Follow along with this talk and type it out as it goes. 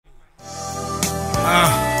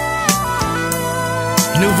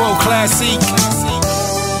Nouveau classique.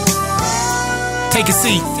 Take a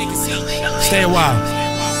seat. Stay a while.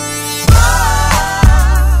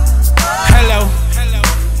 Hello.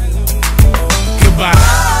 Goodbye.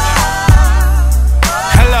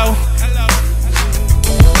 Hello.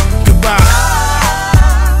 Goodbye.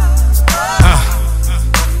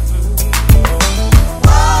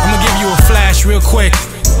 I'ma give you a flash real quick,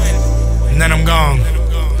 and then I'm gone.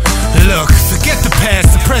 Look, forget the past,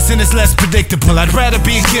 the present is less predictable. I'd rather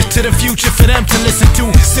be a gift to the future for them to listen to.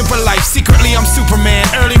 Simple life, secretly I'm Superman.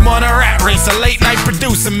 Early morning rat race, a late night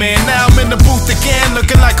producer, man. Now I'm in the booth again,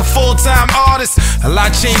 looking like a full-time artist. A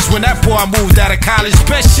lot changed when that boy moved out of college.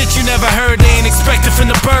 Best shit you never heard, they ain't expected from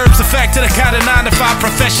the burbs. The fact that I got a 9-to-5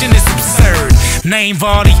 profession is absurd. Name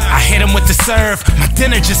Voli, I hit him with the serve. My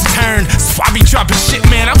dinner just turned, so I be dropping shit,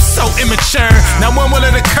 man, I'm so immature. Now when will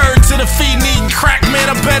it occur to the feet eating crack, man,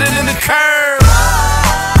 I'm better than the curve.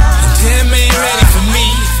 Damn, ain't ready for me,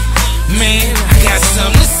 man. I got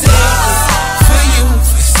something to say for you.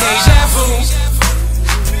 It's deja vu.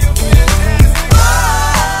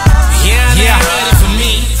 Yeah, not ready for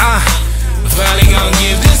me. Probably gonna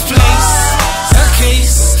give this place a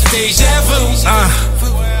case. Deja vu.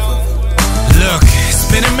 Look, it's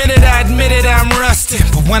been a minute, I admit it, I'm rusted.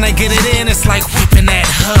 But when I get it in, it's like whipping that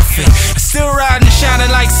huffing. Still riding,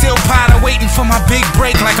 shining like Seal Potter, waiting for my big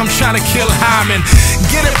break like I'm trying to kill Hyman.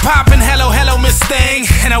 Get it poppin', hello, hello, Miss Thing.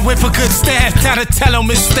 And I whip a good stab, down to tell her,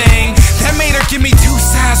 Miss Thing. That made her give me 2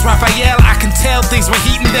 sides, Raphael. I can tell things were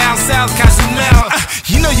heating down south, Cozumel.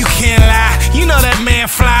 You know you can't lie, you know that man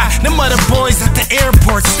fly. Them other boys at the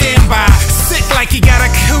airport stand by. Sick like he got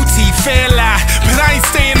a cootie, fair lie. But I ain't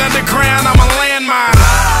staying underground, I'm a landmine.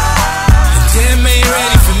 Damn, ain't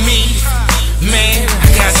ready for me, man. I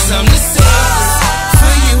got something to say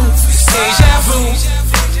for you. It's deja vu.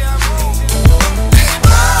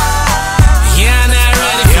 Yeah, not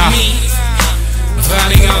ready for me.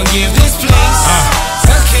 Probably gonna give this place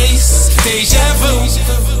a case. Deja vu.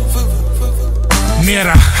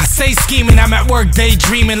 Mira, I say scheming, I'm at work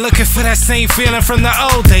daydreaming, looking for that same feeling from the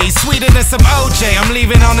old days. Sweeter than some OJ, I'm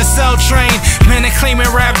leaving on the cell train. Man, they claiming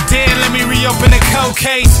rap dead, let me reopen the cold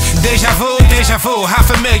case. Deja vu, how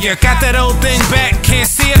familiar. Got that old thing back, can't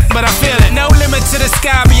see it, but I feel it. No limit to the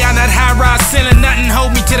sky beyond that high-rise ceiling. Nothing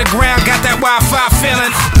hold me to the ground, got that Wi-Fi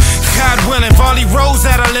feeling. God willing, Voli rose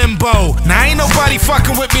out of limbo. Now ain't nobody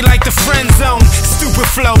fucking with me like the friend zone. Stupid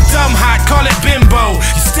flow, dumb hot, call it bimbo.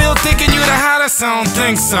 You still thinking you the hottest? I don't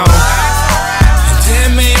think so.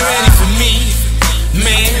 Damn, ain't ready for me,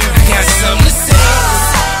 man. I got something to say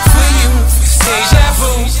for you. It's deja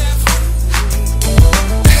vu.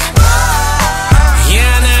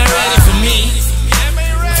 Yeah, not ready for me.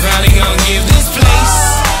 Probably gonna give this place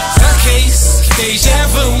a case. Deja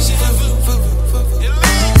vu.